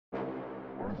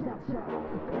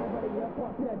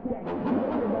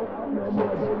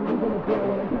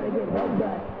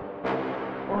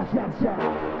Snapchat,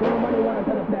 don't nobody wanna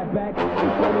tell us that back.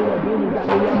 Show me the beanie, got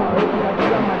me in my hoodie, got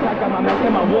me on my sock, got my mask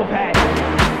and my wolf hat.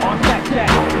 On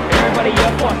Snapchat, everybody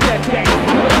up on Snapchat.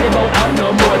 You don't they vote out no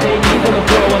more, they knees on the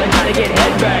floor while they trying to get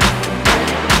head back.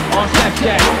 On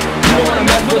Snapchat, you don't wanna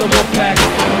mess with a wolf pack.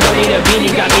 Don't need a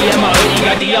beanie, got me in my hoodie,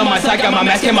 got me on my sock, got my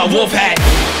mask and my wolf hat.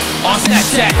 On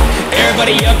Snapchat,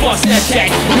 everybody up on Snapchat.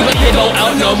 You don't they vote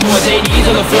out no more, they knees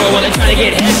on the floor while they trying to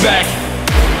get head back.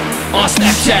 On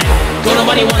Snapchat, don't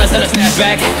nobody wanna send a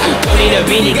snapback. Don't need a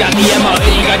beanie, got me in my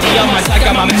hoodie, got me on my sock,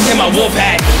 got my mask and my wolf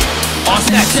hat. On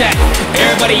Snapchat,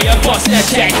 everybody up on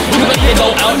Snapchat. You don't they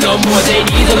go out no more, they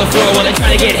knees on the floor while they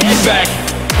trying to get head back.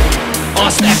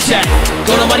 On Snapchat,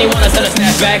 don't nobody wanna send a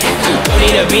snapback. Don't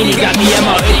need a beanie, got me in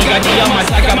my hoodie, got me on my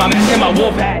sock, got my mask and my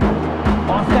wolf hat.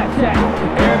 On Snapchat,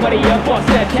 everybody up on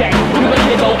Snapchat. You don't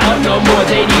they go out no more,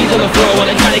 they knees on the floor while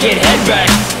they trying to get head back.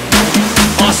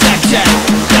 On Snapchat,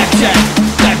 Snapchat,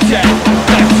 Snapchat,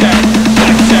 Snapchat,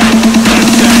 Snapchat,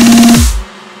 Snapchat.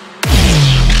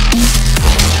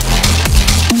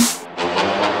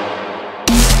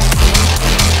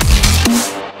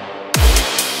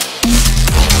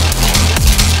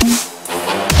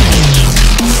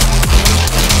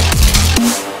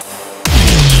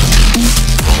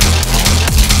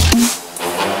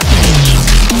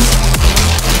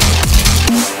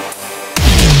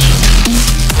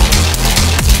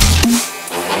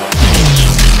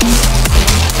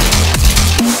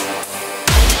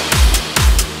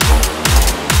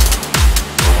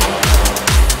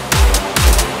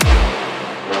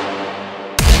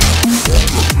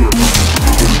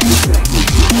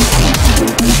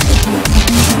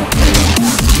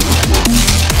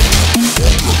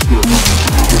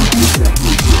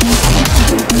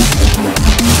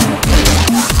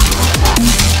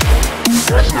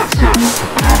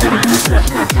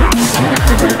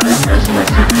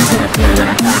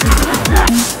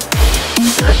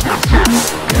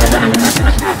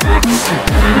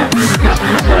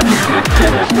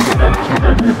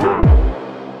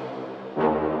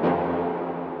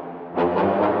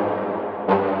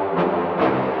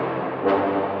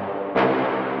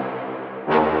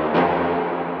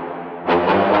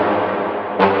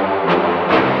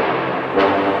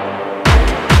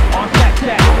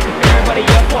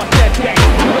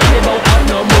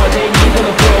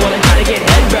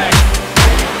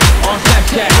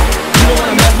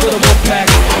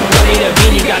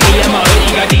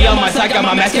 Got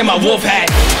my mask and my wolf hat.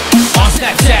 On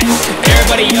Snapchat,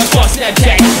 everybody up on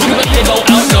Snapchat. You don't they go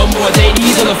out no more, they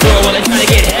knees on the floor while they trying to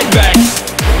get head back.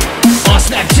 On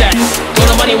Snapchat, don't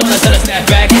nobody wanna send a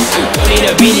snapback. Don't need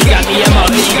a beanie, got me in my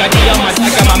hoodie, got me on my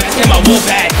sock, got my mask and my wolf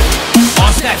hat.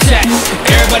 On Snapchat,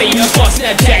 everybody up on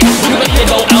Snapchat. You don't they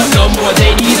go out no more,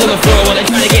 they knees on the floor while they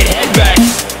trying to get head back.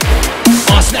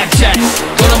 On Snapchat,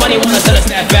 don't nobody wanna send a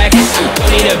snapback. Don't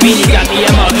need a beanie, got me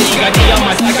in my hoodie, got me on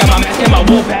my sock, got my mask and my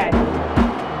wolf hat.